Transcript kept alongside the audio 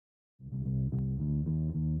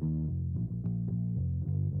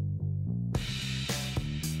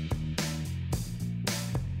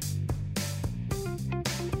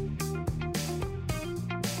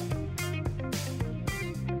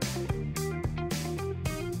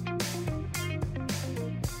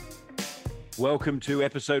Welcome to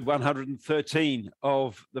episode 113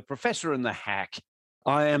 of The Professor and the Hack.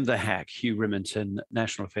 I am the Hack, Hugh Rimmington,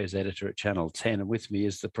 National Affairs Editor at Channel 10, and with me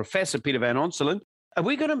is the Professor, Peter Van Onselen. Are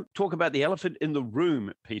we going to talk about the elephant in the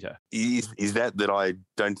room, Peter? Is that I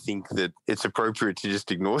don't think that it's appropriate to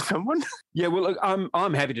just ignore someone? Yeah, well, look,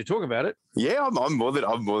 I'm happy to talk about it. Yeah, I'm more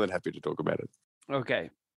than happy to talk about it. Okay,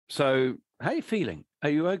 so how are you feeling? Are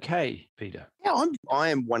you okay, Peter? Yeah, I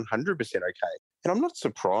am 100% okay, and I'm not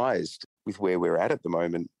surprised with where we're at the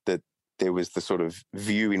moment that there was the sort of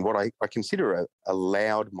view in what I consider a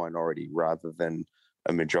loud minority rather than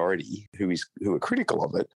a majority who are critical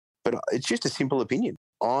of it. But it's just a simple opinion.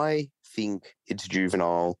 I think it's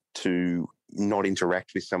juvenile to not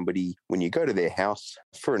interact with somebody when you go to their house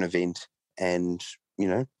for an event and,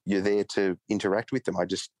 you're there to interact with them. I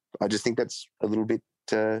just think that's a little bit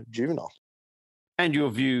juvenile. And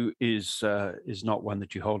your view is not one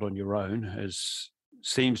that you hold on your own, as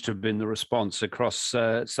seems to have been the response across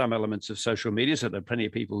some elements of social media. So there are plenty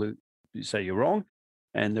of people who say you're wrong,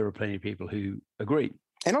 and there are plenty of people who agree.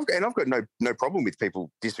 And I've got no problem with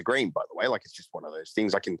people disagreeing, by the way. Like, it's just one of those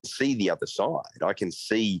things. I can see the other side. I can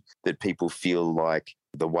see that people feel like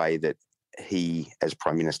the way that he, as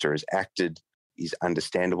Prime Minister, has acted is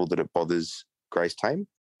understandable, that it bothers Grace Tame.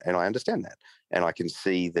 And I understand that. And I can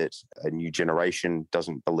see that a new generation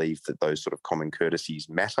doesn't believe that those sort of common courtesies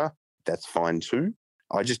matter. That's fine too.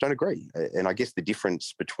 I just don't agree. And I guess the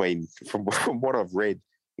difference from what I've read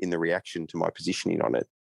in the reaction to my positioning on it,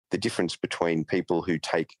 the difference between people who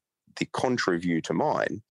take the contrary view to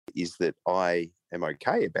mine is that I am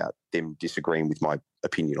okay about them disagreeing with my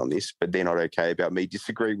opinion on this, but they're not okay about me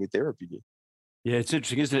disagreeing with their opinion. Yeah, it's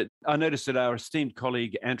interesting, isn't it? I noticed that our esteemed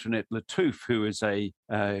colleague Antoinette Lattouf, who is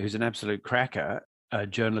who's an absolute cracker, a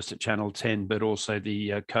journalist at Channel 10, but also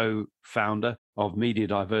the co-founder of Media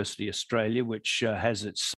Diversity Australia, which has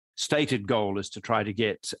its stated goal is to try to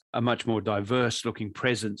get a much more diverse-looking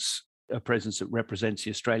presence, a presence that represents the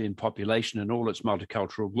Australian population and all its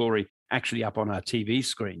multicultural glory, actually up on our TV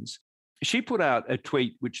screens. She put out a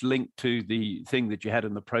tweet which linked to the thing that you had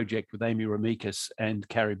in the project with Amy Ramikis and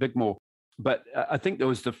Carrie Bickmore. But I think there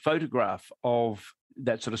was the photograph of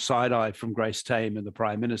that sort of side-eye from Grace Tame and the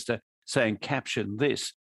Prime Minister saying, caption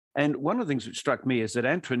this. And one of the things that struck me is that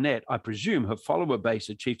Antoinette, I presume her follower base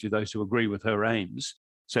are chiefly those who agree with her aims.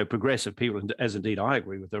 So progressive people, as indeed I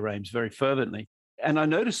agree with her aims very fervently. And I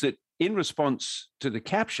noticed that in response to the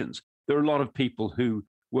captions, there are a lot of people who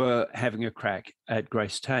were having a crack at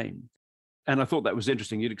Grace Tame. And I thought that was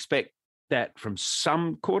interesting. You'd expect that from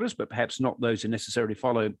some quarters, but perhaps not those who necessarily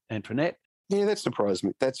follow Antoinette. Yeah, that surprised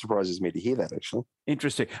me. That surprises me to hear that, actually.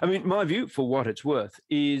 Interesting. I mean, my view, for what it's worth,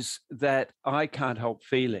 is that I can't help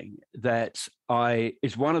feeling that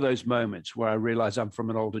it's one of those moments where I realize I'm from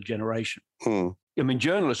an older generation. I mean,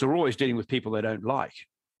 journalists are always dealing with people they don't like,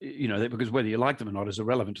 because whether you like them or not is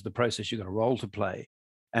irrelevant to the process. You've got a role to play.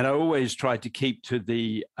 And I always try to keep to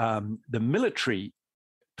the military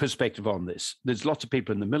perspective on this. There's lots of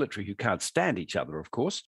people in the military who can't stand each other, of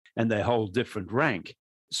course, and they hold different rank.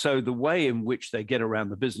 So the way in which they get around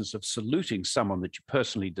the business of saluting someone that you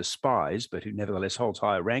personally despise, but who nevertheless holds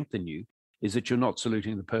higher rank than you, is that you're not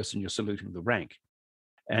saluting the person, you're saluting the rank.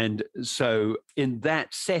 And so in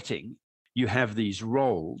that setting, you have these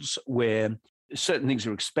roles where certain things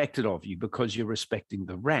are expected of you because you're respecting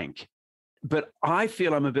the rank. But I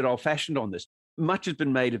feel I'm a bit old-fashioned on this. Much has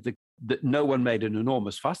been made of that no one made an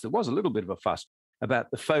enormous fuss. There was a little bit of a fuss about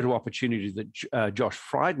the photo opportunity that Josh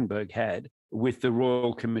Frydenberg had with the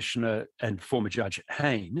Royal Commissioner and former Judge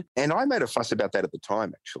Hayne. And I made a fuss about that at the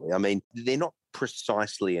time, actually. I mean, they're not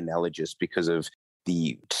precisely analogous because of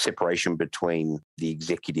the separation between the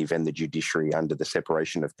executive and the judiciary under the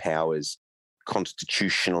separation of powers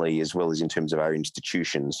constitutionally as well as in terms of our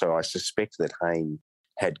institutions. So I suspect that Hayne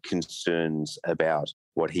had concerns about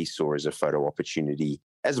what he saw as a photo opportunity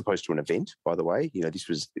as opposed to an event, by the way. This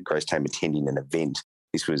was Grace Tame attending an event.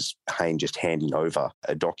 This was Hayne just handing over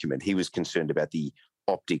a document. He was concerned about the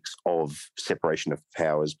optics of separation of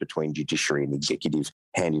powers between judiciary and executive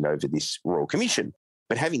handing over this Royal Commission.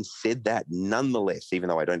 But having said that, nonetheless, even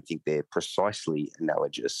though I don't think they're precisely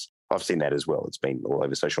analogous, I've seen that as well. It's been all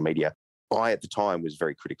over social media. I, at the time, was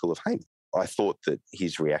very critical of Hayne. I thought that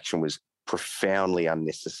his reaction was profoundly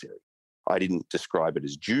unnecessary. I didn't describe it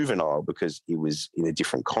as juvenile because it was in a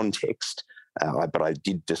different context, but I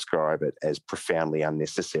did describe it as profoundly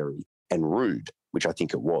unnecessary and rude, which I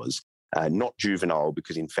think it was. Not juvenile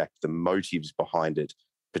because, in fact, the motives behind it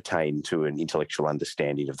pertain to an intellectual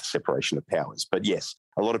understanding of the separation of powers. But yes,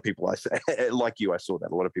 a lot of people, like you, I saw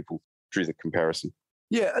that. A lot of people drew the comparison.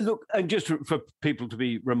 Yeah, look, and just for people to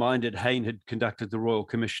be reminded, Hayne had conducted the Royal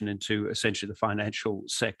Commission into essentially the financial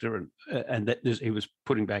sector, and that he was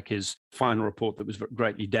putting back his final report that was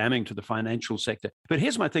greatly damning to the financial sector. But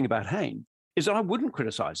here's my thing about Hayne, is that I wouldn't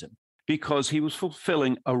criticize him because he was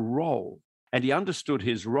fulfilling a role. And he understood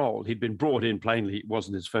his role. He'd been brought in, plainly, it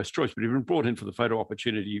wasn't his first choice, but he'd been brought in for the photo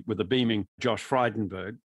opportunity with a beaming Josh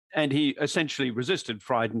Frydenberg. And he essentially resisted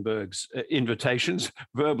Frydenberg's invitations,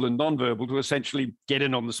 verbal and non-verbal, to essentially get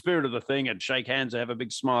in on the spirit of the thing and shake hands and have a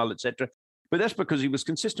big smile, etc. But that's because he was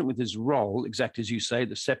consistent with his role, exactly as you say,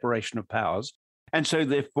 the separation of powers. And so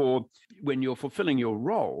therefore, when you're fulfilling your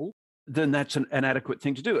role, then that's an adequate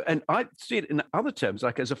thing to do. And I see it in other terms,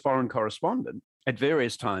 like as a foreign correspondent at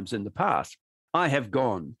various times in the past, I have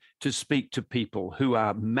gone to speak to people who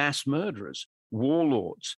are mass murderers,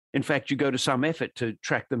 warlords. In fact, you go to some effort to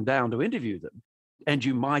track them down to interview them. And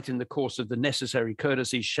you might, in the course of the necessary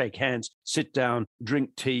courtesies, shake hands, sit down,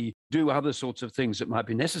 drink tea, do other sorts of things that might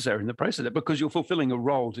be necessary in the process of that, because you're fulfilling a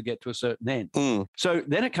role to get to a certain end. So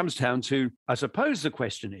then it comes down to, I suppose the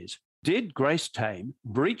question is, did Grace Tame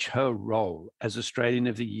breach her role as Australian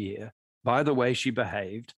of the Year by the way she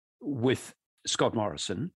behaved with Scott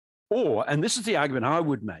Morrison? Or, and this is the argument I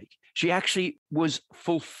would make, she actually was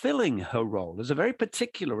fulfilling her role as a very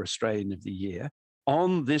particular Australian of the Year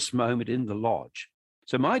on this moment in the lodge.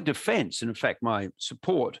 So my defense, and in fact my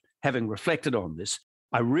support, having reflected on this,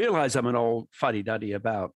 I realize I'm an old fuddy-duddy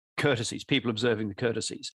about courtesies, people observing the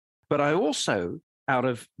courtesies. But I also, out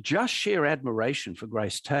of just sheer admiration for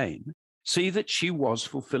Grace Tame, see that she was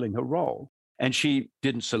fulfilling her role. And she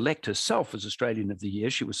didn't select herself as Australian of the Year.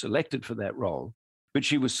 She was selected for that role. But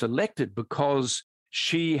she was selected because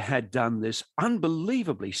she had done this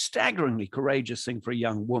unbelievably, staggeringly courageous thing for a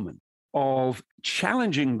young woman of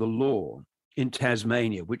challenging the law in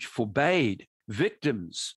Tasmania, which forbade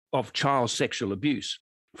victims of child sexual abuse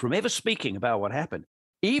from ever speaking about what happened,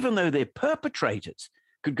 even though their perpetrators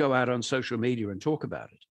could go out on social media and talk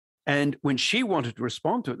about it. And when she wanted to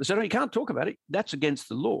respond to it, they said, oh, you can't talk about it. That's against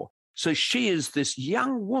the law. So she is this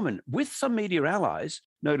young woman with some media allies,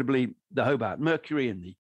 notably the Hobart Mercury and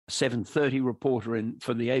the 7:30 reporter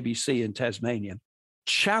for the ABC in Tasmania,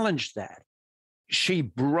 challenged that. She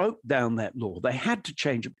broke down that law. They had to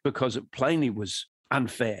change it because it plainly was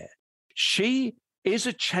unfair. She is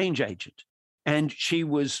a change agent, and she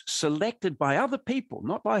was selected by other people,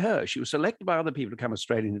 not by her. She was selected by other people to become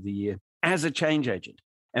Australian of the Year as a change agent.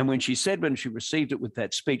 And when she said, when she received it with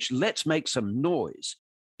that speech, let's make some noise,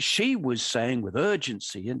 she was saying with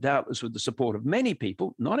urgency, and doubtless with the support of many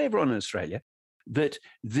people, not everyone in Australia, that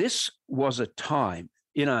this was a time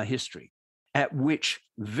in our history at which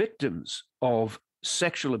victims of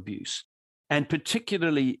sexual abuse, and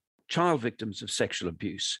particularly child victims of sexual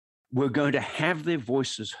abuse, were going to have their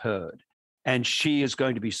voices heard. And she is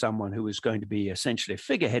going to be someone who is going to be essentially a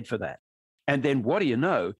figurehead for that. And then what do you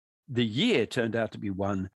know? The year turned out to be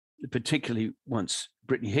one, particularly once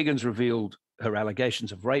Brittany Higgins revealed her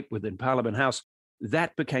allegations of rape within Parliament House,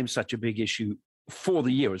 that became such a big issue for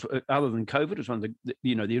the year. Other than COVID, it was one of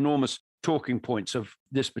the enormous talking points of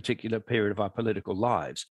this particular period of our political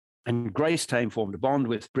lives. And Grace Tame formed a bond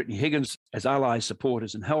with Brittany Higgins as allies,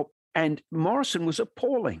 supporters, and help. And Morrison was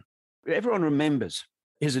appalling. Everyone remembers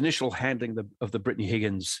his initial handling of the Brittany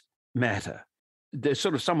Higgins matter. The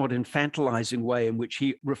sort of somewhat infantilizing way in which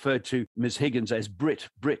he referred to Ms. Higgins as Brit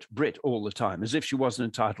all the time, as if she wasn't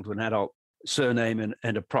entitled to an adult surname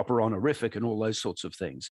and a proper honorific and all those sorts of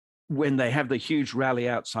things. When they have the huge rally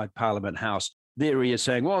outside Parliament House, there he is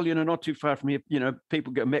saying, well, not too far from here,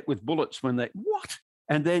 people get met with bullets when they, what?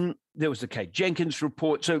 And then there was the Kate Jenkins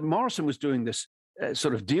report. So Morrison was doing this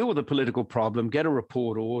sort of deal with a political problem, get a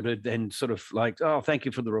report ordered, then sort of like, oh, thank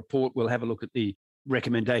you for the report. We'll have a look at the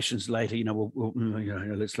recommendations later.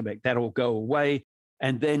 Let's make that all go away.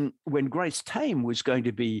 And then when Grace Tame was going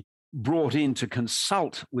to be brought in to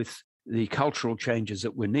consult with the cultural changes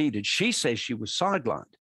that were needed, she says she was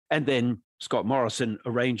sidelined. And then Scott Morrison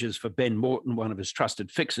arranges for Ben Morton, one of his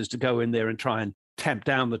trusted fixers, to go in there and try and tamp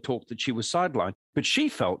down the talk that she was sidelined. But she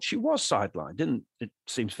felt she was sidelined, and it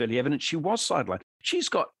seems fairly evident she was sidelined. She's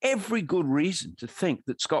got every good reason to think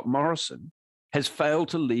that Scott Morrison has failed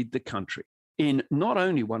to lead the country in not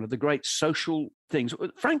only one of the great social things,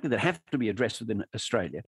 frankly, that have to be addressed within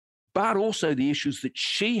Australia, but also the issues that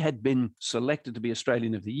she had been selected to be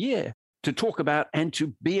Australian of the Year to talk about and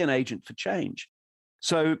to be an agent for change.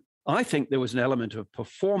 So I think there was an element of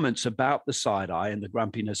performance about the side eye and the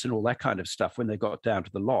grumpiness and all that kind of stuff when they got down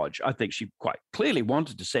to the lodge. I think she quite clearly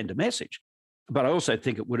wanted to send a message. But I also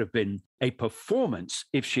think it would have been a performance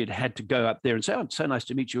if she had had to go up there and say, oh, it's so nice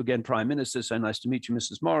to meet you again, Prime Minister. So nice to meet you,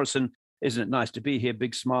 Mrs. Morrison. isn't it nice to be here?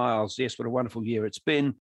 Big smiles. Yes, what a wonderful year it's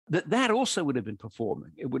been. That also would have been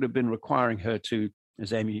performing. It would have been requiring her to,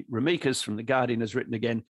 as Amy Ramikas from The Guardian has written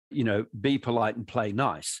again, be polite and play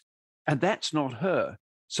nice. And that's not her.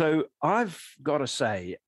 So I've got to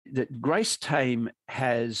say that Grace Tame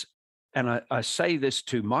has, and I say this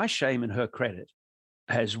to my shame and her credit,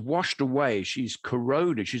 has washed away, she's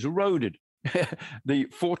eroded the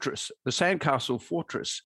fortress, the sandcastle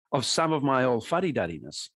fortress of some of my old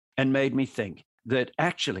fuddy-duddiness, and made me think that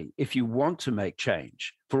actually, if you want to make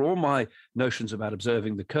change, for all my notions about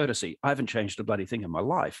observing the courtesy, I haven't changed a bloody thing in my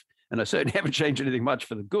life. And I certainly haven't changed anything much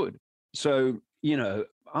for the good. So,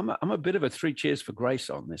 I'm a bit of a 3 cheers for Grace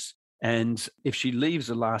on this. And if she leaves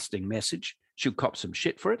a lasting message, she'll cop some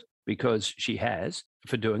shit for it, because she has,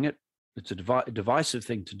 for doing it. It's a divisive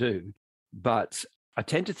thing to do. But I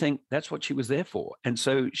tend to think that's what she was there for. And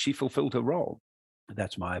so she fulfilled her role.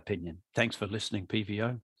 That's my opinion. Thanks for listening,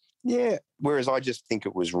 PVO. Yeah. Whereas I just think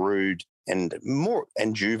it was rude and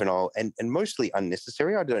juvenile and mostly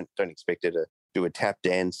unnecessary. I don't expect her to do a tap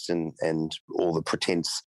dance and all the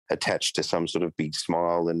pretense attached to some sort of big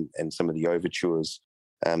smile and some of the overtures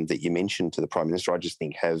that you mentioned to the Prime Minister. I just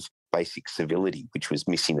think have basic civility, which was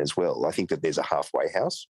missing as well. I think that there's a halfway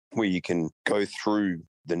house where you can go through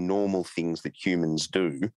the normal things that humans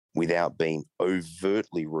do without being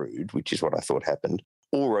overtly rude, which is what I thought happened,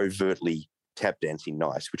 or overtly tap dancing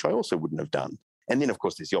nice, which I also wouldn't have done. And then, of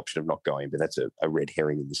course, there's the option of not going, but that's a red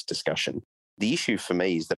herring in this discussion. The issue for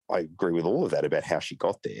me is that I agree with all of that about how she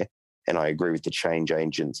got there, and I agree with the change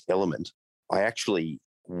agents element. I actually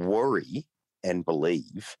worry and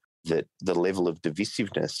believe that the level of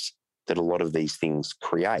divisiveness that a lot of these things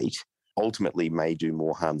create ultimately may do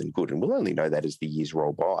more harm than good. And we'll only know that as the years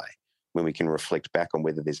roll by, when we can reflect back on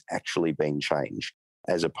whether there's actually been change,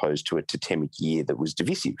 as opposed to a totemic year that was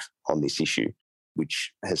divisive on this issue,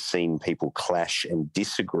 which has seen people clash and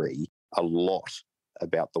disagree a lot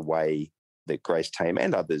about the way that Grace Tame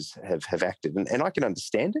and others have acted. And I can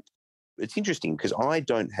understand it. It's interesting because I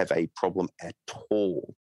don't have a problem at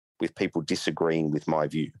all with people disagreeing with my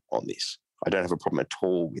view on this. I don't have a problem at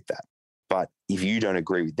all with that. But if you don't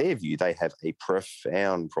agree with their view, they have a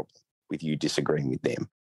profound problem with you disagreeing with them.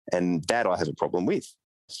 And that I have a problem with.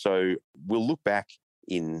 So we'll look back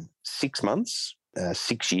in 6 months,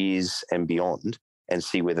 6 years and beyond, and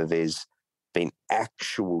see whether there's been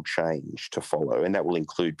actual change to follow. And that will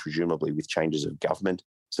include, presumably, with changes of government,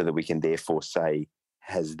 so that we can therefore say,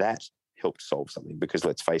 has that helped solve something? Because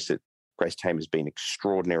let's face it, Grace Tame has been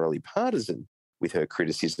extraordinarily partisan with her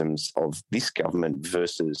criticisms of this government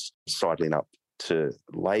versus sidling up to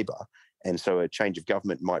Labor. And so a change of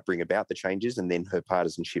government might bring about the changes, and then her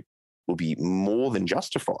partisanship will be more than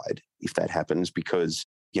justified if that happens, because,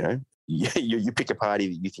 you pick a party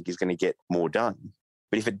that you think is going to get more done.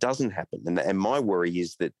 But if it doesn't happen, and my worry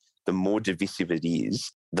is that the more divisive it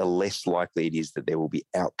is, the less likely it is that there will be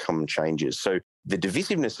outcome changes. So the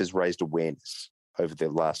divisiveness has raised awareness over the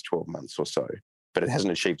last 12 months or so, but it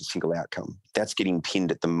hasn't achieved a single outcome. That's getting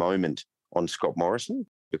pinned at the moment on Scott Morrison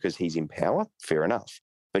because he's in power, fair enough.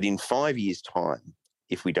 But in 5 years' time,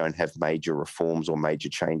 if we don't have major reforms or major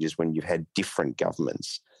changes when you've had different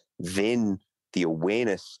governments, then the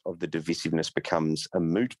awareness of the divisiveness becomes a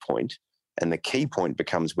moot point, and the key point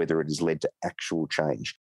becomes whether it has led to actual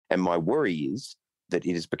change. And my worry is that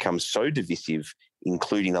it has become so divisive,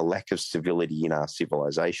 including a lack of civility in our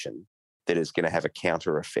civilization, that it's going to have a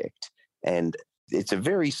counter effect. And it's a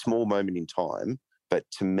very small moment in time, but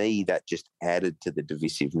to me, that just added to the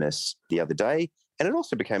divisiveness the other day. And it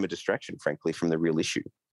also became a distraction, frankly, from the real issue,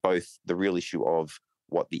 both the real issue of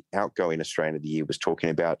what the outgoing Australian of the Year was talking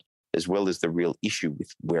about, as well as the real issue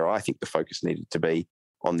with where I think the focus needed to be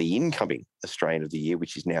on the incoming Australian of the Year,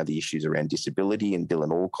 which is now the issues around disability and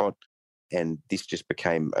Dylan Alcott. And this just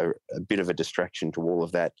became a bit of a distraction to all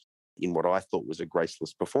of that in what I thought was a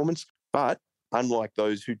graceless performance. But unlike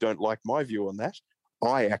those who don't like my view on that,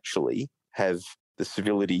 I actually have the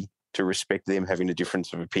civility to respect them having a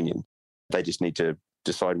difference of opinion. They just need to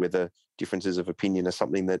decide whether differences of opinion are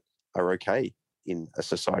something that are okay in a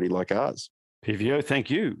society like ours. PVO, thank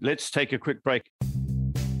you. Let's take a quick break.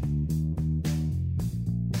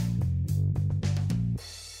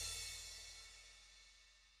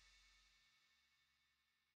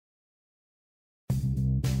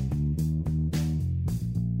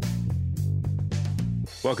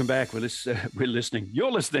 Welcome back. We're listening.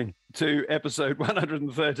 You're listening to episode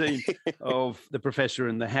 113 of The Professor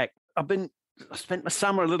and the Hack. I spent my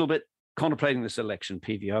summer a little bit contemplating this election,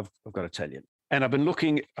 PV, I've got to tell you. And I've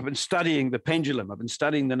been studying the pendulum. I've been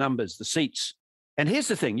studying the numbers, the seats. And here's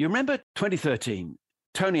the thing. You remember 2013,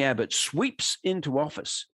 Tony Abbott sweeps into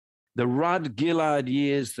office The Rudd-Gillard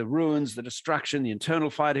years, the ruins, the destruction, the internal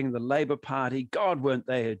fighting of the Labour Party, God, weren't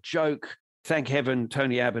they a joke? Thank heaven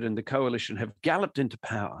Tony Abbott and the coalition have galloped into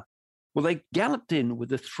power. Well, they galloped in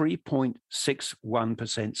with a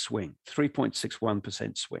 3.61% swing,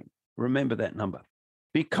 3.61% swing. Remember that number.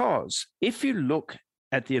 Because if you look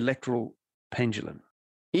at the electoral pendulum,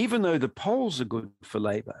 even though the polls are good for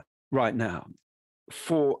Labour right now,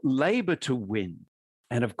 for Labour to win,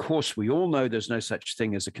 and of course, we all know there's no such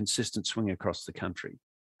thing as a consistent swing across the country.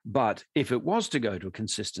 But if it was to go to a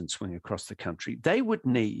consistent swing across the country, they would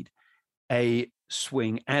need a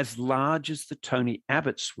swing as large as the Tony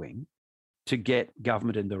Abbott swing to get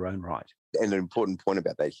government in their own right. And an important point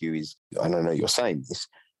about that, Hugh, is, I don't know you're saying this,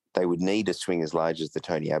 they would need a swing as large as the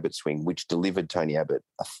Tony Abbott swing, which delivered Tony Abbott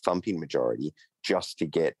a thumping majority just to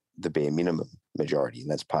get the bare minimum majority. And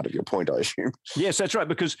that's part of your point, I assume. Yes, that's right.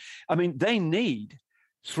 Because, I mean, they need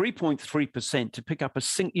 3.3% to pick up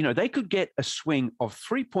they could get a swing of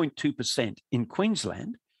 3.2% in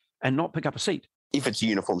Queensland and not pick up a seat. If it's a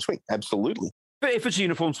uniform swing, absolutely. But if it's a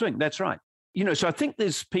uniform swing, that's right. So I think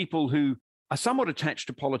there's people who are somewhat attached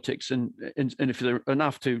to politics and if they're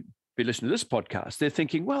enough to be listening to this podcast, they're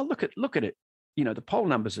thinking, well, look at it. The poll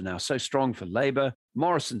numbers are now so strong for Labor.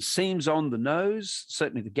 Morrison seems on the nose.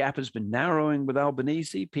 Certainly the gap has been narrowing with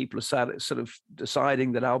Albanese. People are sort of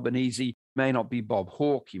deciding that Albanese may not be Bob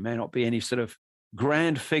Hawke. He may not be any sort of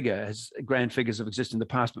grand figure, as grand figures have existed in the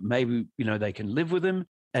past, but maybe, they can live with him.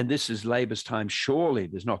 And this is Labor's time. Surely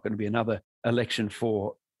there's not going to be another election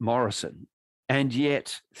for Morrison. And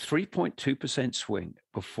yet 3.2% swing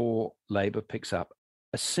before Labor picks up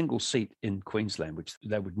a single seat in Queensland, which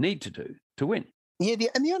they would need to do to win. Yeah,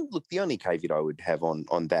 the only caveat I would have on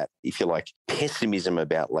that, if you like, pessimism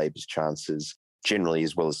about Labor's chances generally,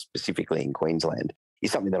 as well as specifically in Queensland,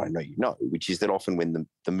 is something that I know which is that often when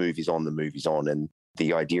the move is on, the move is on, and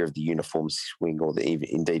the idea of the uniform swing or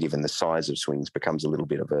indeed even the size of swings becomes a little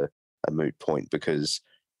bit of a moot point because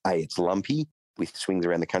A, it's lumpy with swings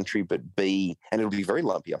around the country, but B, and it'll be very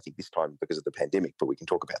lumpy, I think, this time because of the pandemic, but we can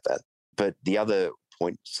talk about that. But the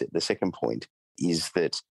second point is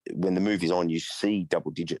that when the move is on, you see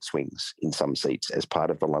double-digit swings in some seats as part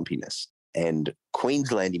of the lumpiness. And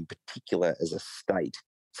Queensland in particular as a state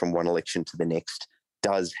from one election to the next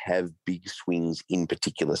does have big swings in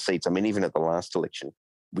particular seats. I mean, even at the last election,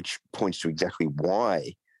 which points to exactly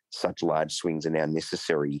why such large swings are now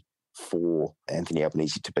necessary for Anthony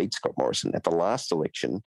Albanese to beat Scott Morrison. At the last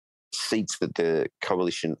election, seats that the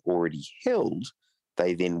coalition already held,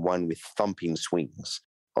 they then won with thumping swings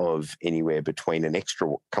of anywhere between an extra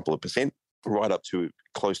couple of percent right up to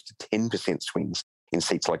close to 10% swings in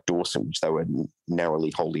seats like Dawson, which they were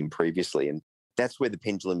narrowly holding previously. And that's where the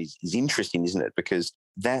pendulum is interesting, isn't it? Because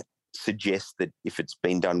that suggests that if it's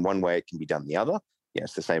been done one way, it can be done the other.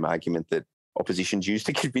 It's the same argument that oppositions use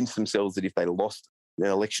to convince themselves that if they lost an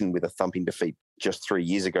election with a thumping defeat just 3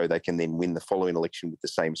 years ago, they can then win the following election with the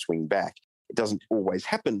same swing back. It doesn't always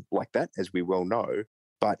happen like that, as we well know,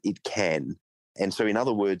 but it can. And so, in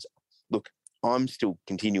other words, look, I'm still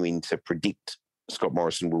continuing to predict Scott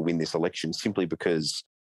Morrison will win this election simply because,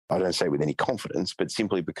 I don't say with any confidence, but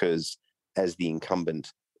simply because as the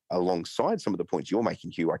incumbent, alongside some of the points you're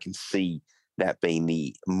making, Hugh, I can see that being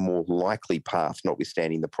the more likely path,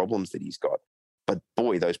 notwithstanding the problems that he's got. But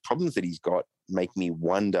boy, those problems that he's got make me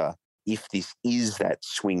wonder if this is that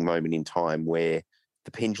swing moment in time where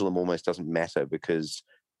the pendulum almost doesn't matter because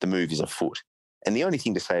the move is afoot. And the only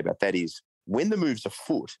thing to say about that is when the move's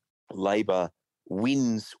afoot, Labor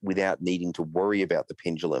wins without needing to worry about the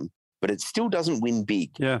pendulum, but it still doesn't win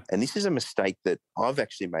big. Yeah. And this is a mistake that I've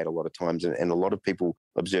actually made a lot of times and a lot of people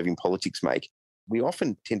observing politics make. We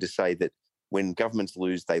often tend to say that when governments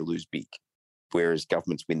lose, they lose big, whereas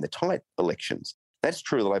governments win the tight elections. That's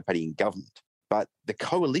true of the Labor Party in government. But the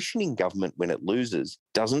coalition in government, when it loses,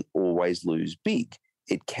 doesn't always lose big.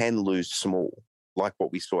 It can lose small, like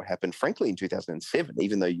what we saw happen, frankly, in 2007,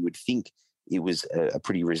 even though you would think it was a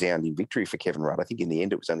pretty resounding victory for Kevin Rudd. I think in the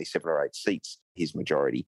end it was only 7 or 8 seats, his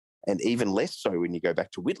majority. And even less so when you go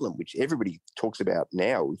back to Whitlam, which everybody talks about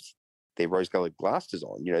now with their rose-coloured glasses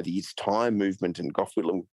on. The It's Time movement and Gough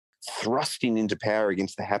Whitlam thrusting into power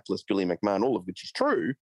against the hapless Billy McMahon, all of which is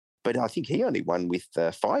true. But I think he only won with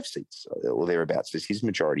 5 seats or thereabouts as his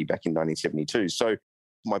majority back in 1972. So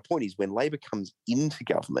my point is when Labor comes into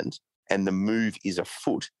government and the move is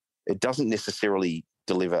afoot, it doesn't necessarily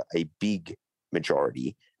deliver a big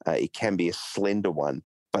majority. It can be a slender one.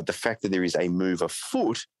 But the fact that there is a move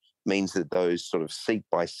afoot means that those sort of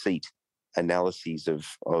seat-by-seat analyses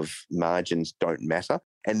of margins don't matter.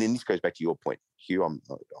 And then this goes back to your point, Hugh.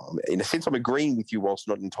 In a sense, I'm agreeing with you whilst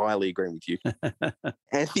not entirely agreeing with you.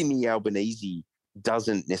 Anthony Albanese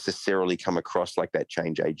doesn't necessarily come across like that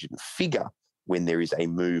change agent figure when there is a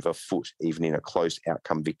move afoot, even in a close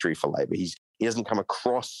outcome victory for Labor. He doesn't come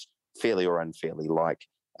across fairly or unfairly like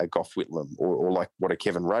a Gough Whitlam or like what a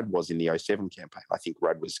Kevin Rudd was in the 07 campaign. I think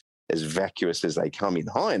Rudd was as vacuous as they come in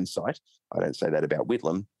hindsight. I don't say that about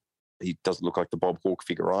Whitlam. He doesn't look like the Bob Hawke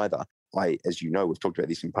figure either. As you know, we've talked about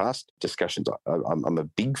this in past discussions. I'm a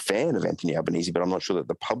big fan of Anthony Albanese, but I'm not sure that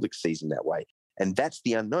the public sees him that way. And that's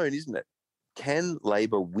the unknown, isn't it? Can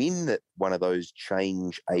Labor win one of those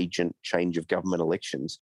change of government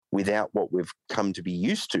elections without what we've come to be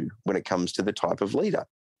used to when it comes to the type of leader?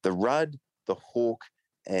 The Rudd, the Hawke,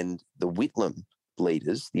 and the Whitlam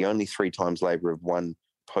leaders, the only 3 times Labor have won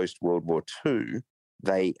post-World War II,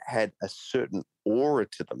 they had a certain aura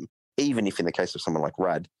to them, even if in the case of someone like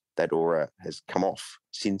Rudd, that aura has come off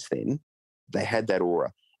since then. They had that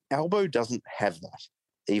aura. Albo doesn't have that,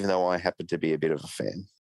 even though I happen to be a bit of a fan.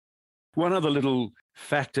 One other little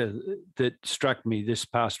factor that struck me this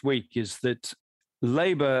past week is that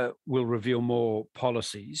Labor will reveal more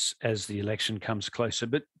policies as the election comes closer,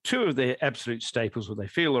 but 2 of their absolute staples where they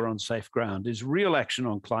feel are on safe ground is real action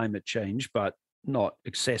on climate change, but not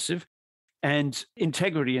excessive, and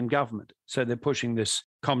integrity in government. So they're pushing this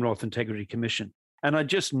Commonwealth Integrity Commission. And I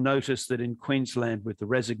just noticed that in Queensland, with the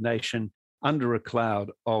resignation under a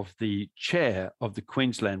cloud of the chair of the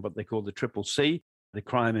Queensland, what they call the CCC, the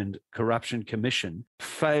Crime and Corruption Commission,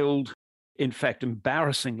 failed, in fact,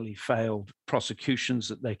 embarrassingly failed prosecutions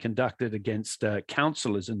that they conducted against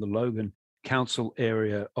councillors in the Logan Council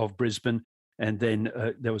area of Brisbane. And then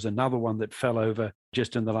there was another one that fell over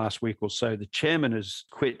just in the last week or so. The chairman has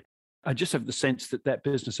quit. I just have the sense that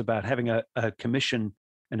business about having a commission,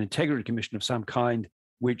 an integrity commission of some kind,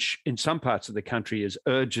 which in some parts of the country is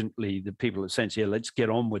urgently, the people that sense, yeah, let's get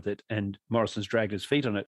on with it, and Morrison's dragged his feet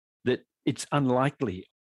on it, that it's unlikely,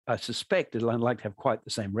 I suspect it'll unlikely to have quite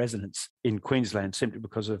the same resonance in Queensland simply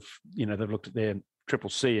because of, they've looked at their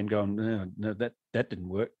CCC and gone, no, that didn't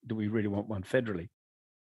work. Do we really want one federally?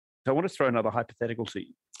 So I want to throw another hypothetical to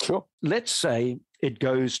you. Sure. Let's say it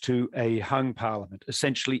goes to a hung parliament,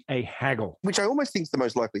 essentially a haggle. Which I almost think is the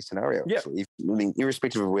most likely scenario, actually. Yep.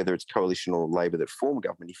 Irrespective of whether it's coalition or Labor that form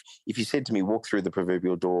government, if you said to me, walk through the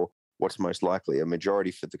proverbial door, what's most likely, a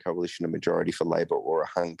majority for the coalition, a majority for Labor, or a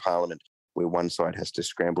hung parliament where one side has to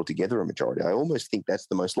scramble together a majority? I almost think that's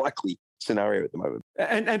the most likely scenario at the moment.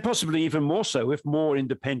 And possibly even more so if more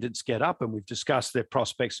independents get up, and we've discussed their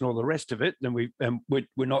prospects and all the rest of it, then we're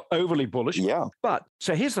not overly bullish. Yeah. But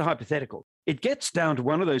so here's the hypothetical. It gets down to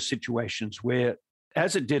one of those situations where,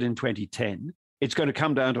 as it did in 2010, it's going to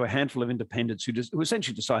come down to a handful of independents who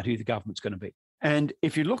essentially decide who the government's going to be. And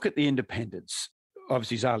if you look at the independents,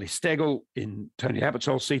 obviously Zali Steggall in Tony Abbott's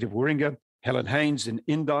old seat of Warringah, Helen Haines in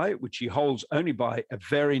Indi, which he holds only by a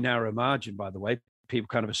very narrow margin, by the way. People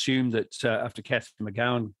kind of assume that after Catherine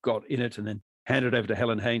McGowan got in it and then handed over to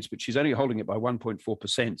Helen Haines, but she's only holding it by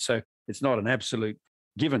 1.4%. So it's not an absolute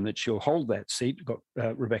given that she'll hold that seat. We've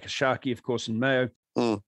got Rebecca Sharkey, of course, in Mayo.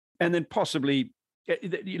 And then possibly,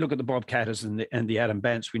 you look at the Bob Catters and the Adam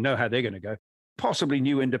Bants, we know how they're going to go. Possibly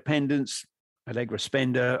new independents, Allegra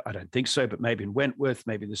Spender, I don't think so, but maybe in Wentworth,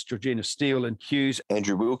 maybe there's Georgina Steele and Hughes.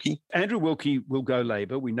 Andrew Wilkie. Andrew Wilkie will go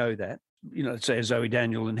Labor, we know that. Let's say Zoe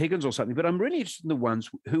Daniel and Higgins or something, but I'm really interested in the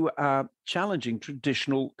ones who are challenging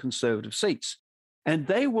traditional Conservative seats. And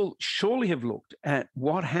they will surely have looked at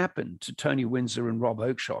what happened to Tony Windsor and Rob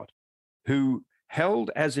Oakeshott, who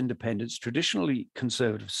held as independents traditionally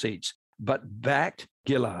Conservative seats, but backed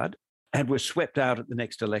Gillard and were swept out at the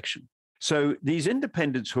next election. So these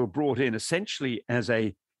independents who are brought in essentially as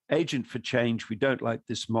a agent for change, we don't like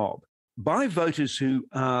this mob, by voters who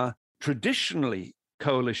are traditionally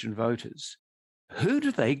coalition voters, who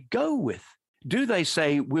do they go with? Do they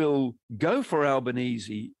say, we'll go for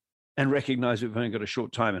Albanese and recognise we've only got a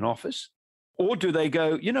short time in office? Or do they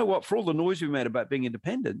go, you know what, for all the noise we've made about being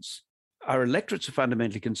independents, our electorates are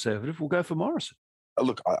fundamentally Conservative, we'll go for Morrison?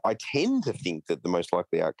 Look, I tend to think that the most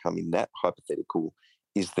likely outcome in that hypothetical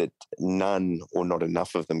is that none or not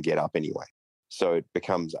enough of them get up anyway. So it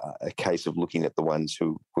becomes a case of looking at the ones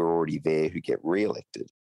who were already there who get re-elected.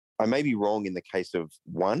 I may be wrong in the case of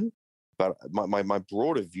one, but my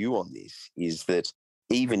broader view on this is that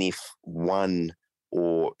even if one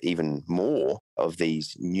or even more of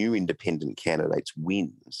these new independent candidates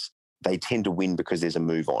wins, they tend to win because there's a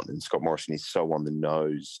move on. And Scott Morrison is so on the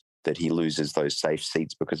nose that he loses those safe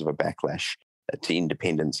seats because of a backlash to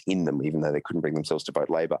independents in them, even though they couldn't bring themselves to vote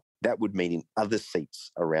Labor. That would mean in other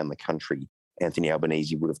seats around the country, Anthony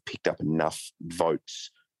Albanese would have picked up enough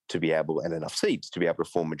votes to be able, and enough seats to be able to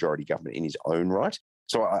form majority government in his own right.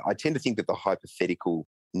 So I tend to think that the hypothetical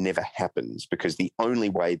never happens, because the only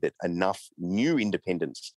way that enough new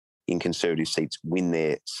independents in Conservative seats win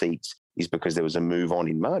their seats is because there was a move on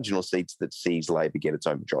in marginal seats that sees Labor get its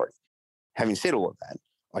own majority. Having said all of that,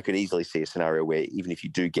 I could easily see a scenario where even if you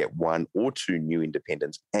do get one or two new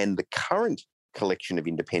independents and the current collection of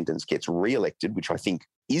independents gets re-elected, which I think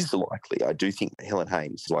is likely. I do think Helen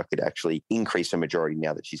Haines is likely to actually increase a majority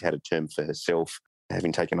now that she's had a term for herself,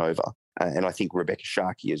 having taken over. And I think Rebecca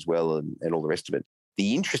Sharkey as well, and all the rest of it.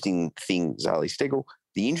 The interesting thing, Zali Steggall,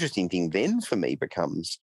 the interesting thing then for me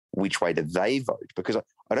becomes which way do they vote? Because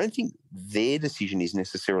I don't think their decision is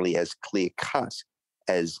necessarily as clear-cut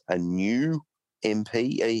as a new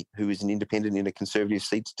MP who is an independent in a Conservative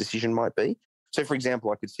seat's decision might be. So, for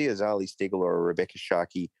example, I could see a Zali Steggall or a Rebecca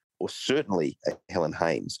Sharkey, or certainly a Helen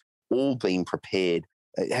Haines, all being prepared,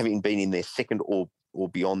 having been in their second or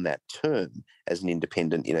beyond that term as an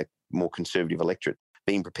independent in a more conservative electorate,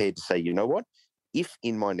 being prepared to say, you know what, if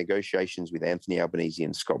in my negotiations with Anthony Albanese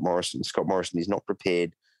and Scott Morrison is not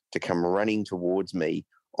prepared to come running towards me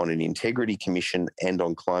on an integrity commission and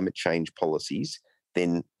on climate change policies,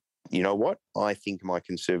 then you know what, I think my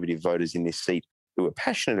Conservative voters in this seat who are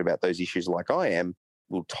passionate about those issues like I am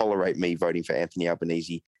will tolerate me voting for Anthony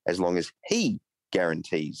Albanese as long as he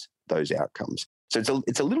guarantees those outcomes. So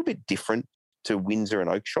it's a little bit different to Windsor and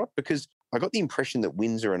Oakeshott, because I got the impression that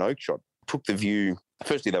Windsor and Oakeshott took the view,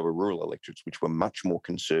 firstly, they were rural electorates, which were much more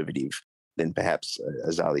conservative than perhaps a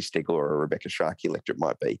Zali Steggall or a Rebecca Sharkey electorate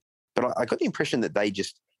might be. But I got the impression that they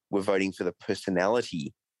just were voting for the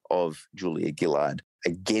personality of Julia Gillard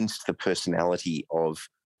against the personality of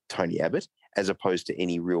Tony Abbott, as opposed to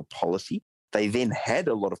any real policy. They then had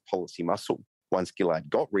a lot of policy muscle once Gillard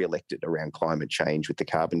got re-elected around climate change with the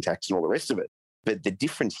carbon tax and all the rest of it. But the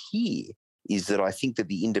difference here is that I think that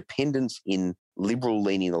the independents in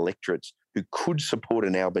Liberal-leaning electorates who could support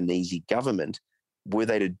an Albanese government, were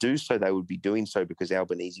they to do so, they would be doing so because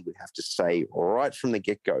Albanese would have to say right from the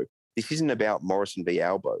get-go, this isn't about Morrison v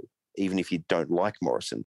Albo, even if you don't like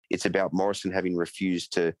Morrison. It's about Morrison having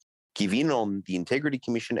refused to give in on the Integrity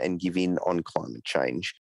Commission and give in on climate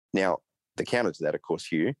change. Now, the counter to that, of course,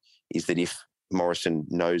 Hugh, is that if Morrison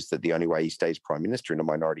knows that the only way he stays Prime Minister in a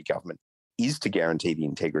minority government is to guarantee the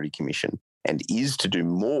Integrity Commission and is to do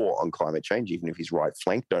more on climate change, even if his right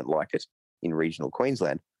flank don't like it in regional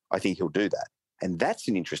Queensland, I think he'll do that. And that's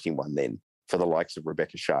an interesting one then for the likes of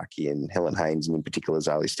Rebecca Sharkey and Helen Haines, and in particular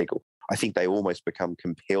Zali Steggall. I think they almost become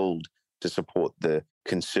compelled to support the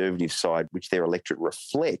Conservative side, which their electorate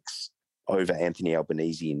reflects, over Anthony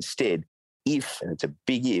Albanese instead, if, and it's a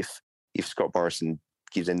big if Scott Morrison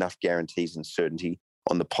gives enough guarantees and certainty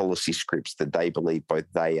on the policy scripts that they believe both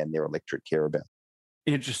they and their electorate care about.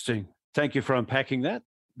 Interesting. Thank you for unpacking that.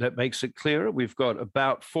 That makes it clearer. We've got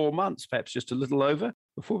about 4 months, perhaps just a little over,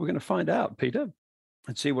 before we're going to find out, Peter,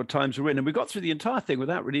 and see what times we're in. And we got through the entire thing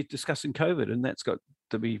without really discussing COVID, and that's got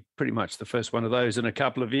to be pretty much the first one of those in a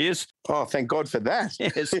couple of years. Oh, thank God for that.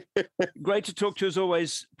 Yes. Great to talk to you as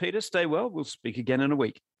always, Peter. Stay well. We'll speak again in a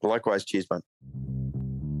week. Likewise. Cheers, mate.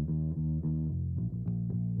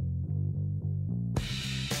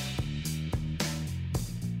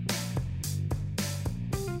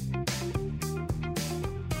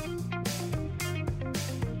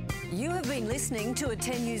 You have been listening to a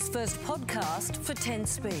 10 News First podcast for 10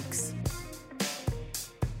 Speaks.